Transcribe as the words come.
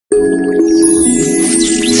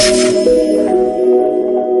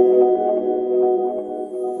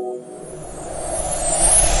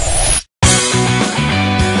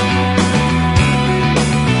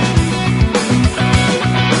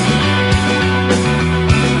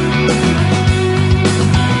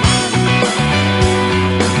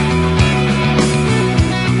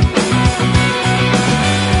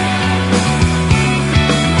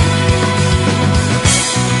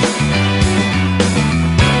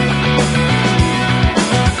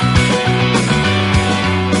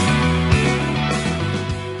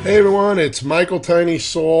Hey everyone, it's Michael Tiny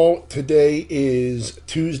Saul. Today is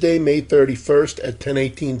Tuesday, May 31st at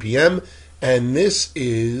 10:18 p.m. and this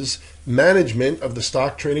is management of the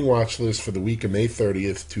stock trading watch list for the week of May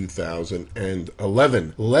 30th,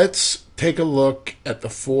 2011. Let's take a look at the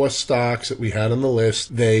 4 stocks that we had on the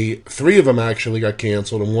list. 3 of them actually got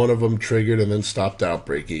canceled and one of them triggered and then stopped out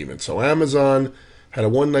break even. So Amazon had a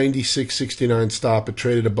 196.69 stop. It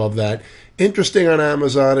traded above that. Interesting on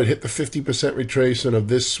Amazon, it hit the 50% retracement of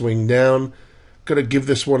this swing down. Going to give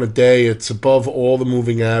this one a day. It's above all the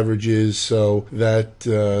moving averages, so that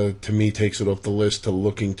to me takes it off the list to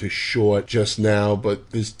looking to short just now.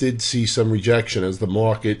 But this did see some rejection as the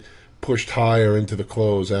market pushed higher into the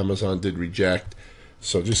close. Amazon did reject,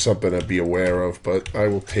 so just something to be aware of. But I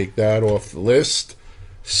will take that off the list.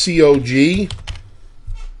 COG.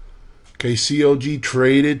 Okay, COG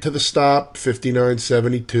traded to the stop,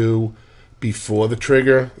 59.72 before the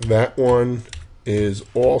trigger. That one is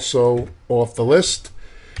also off the list.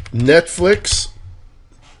 Netflix.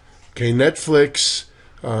 Okay, Netflix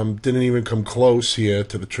didn't even come close here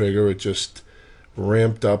to the trigger. It just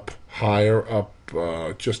ramped up higher, up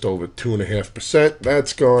just over 2.5%.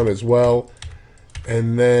 That's gone as well.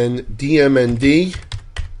 And then DMND,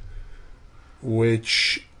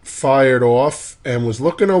 which fired off and was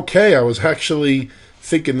looking okay. I was actually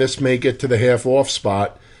thinking this may get to the half off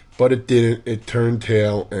spot, but it didn't. It turned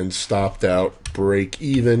tail and stopped out break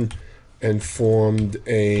even and formed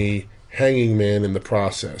a hanging man in the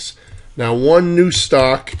process. Now, one new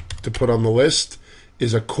stock to put on the list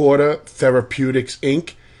is Accorda Therapeutics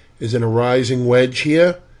Inc. is in a rising wedge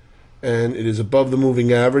here, and it is above the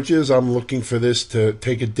moving averages. I'm looking for this to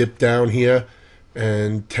take a dip down here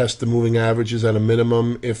and test the moving averages at a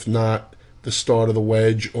minimum, if not the start of the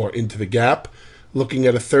wedge or into the gap. Looking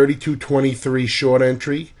at a 32.23 short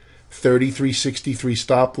entry, 33.63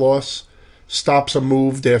 stop loss. Stops are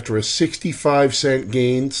moved after a 65-cent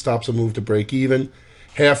gain. Stops are moved to break even.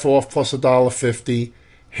 Half off plus $1.50,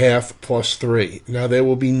 half plus 3. Now, there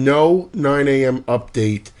will be no 9 a.m.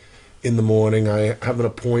 update in the morning. I have an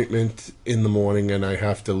appointment in the morning and I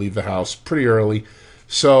have to leave the house pretty early.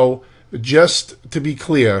 So just to be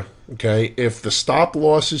clear, okay, if the stop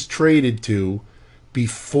loss is traded to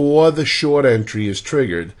before the short entry is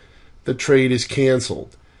triggered, the trade is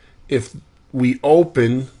canceled. If we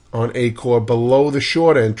open on Acor below the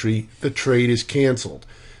short entry, the trade is canceled.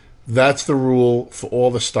 That's the rule for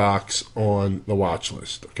all the stocks on the watch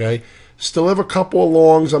list, okay? Still have a couple of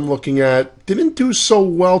longs I'm looking at. Didn't do so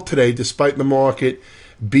well today despite the market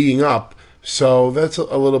being up, so that's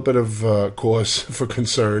a little bit of cause for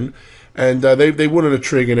concern. And they wouldn't have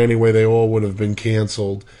triggered anyway. They all would have been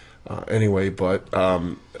canceled anyway. But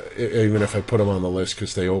even if I put them on the list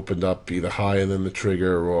because they opened up either higher than the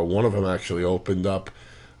trigger or one of them actually opened up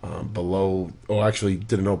below, or actually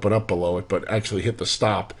didn't open up below it, but actually hit the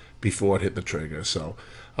stop before it hit the trigger. So,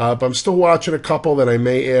 but I'm still watching a couple that I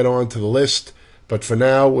may add on to the list. But for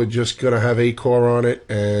now, we're just going to have Acor on it,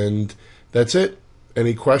 and that's it.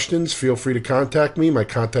 Any questions, feel free to contact me. My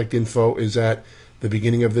contact info is at the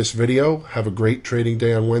beginning of this video. Have a great trading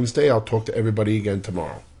day on Wednesday. I'll talk to everybody again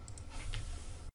tomorrow.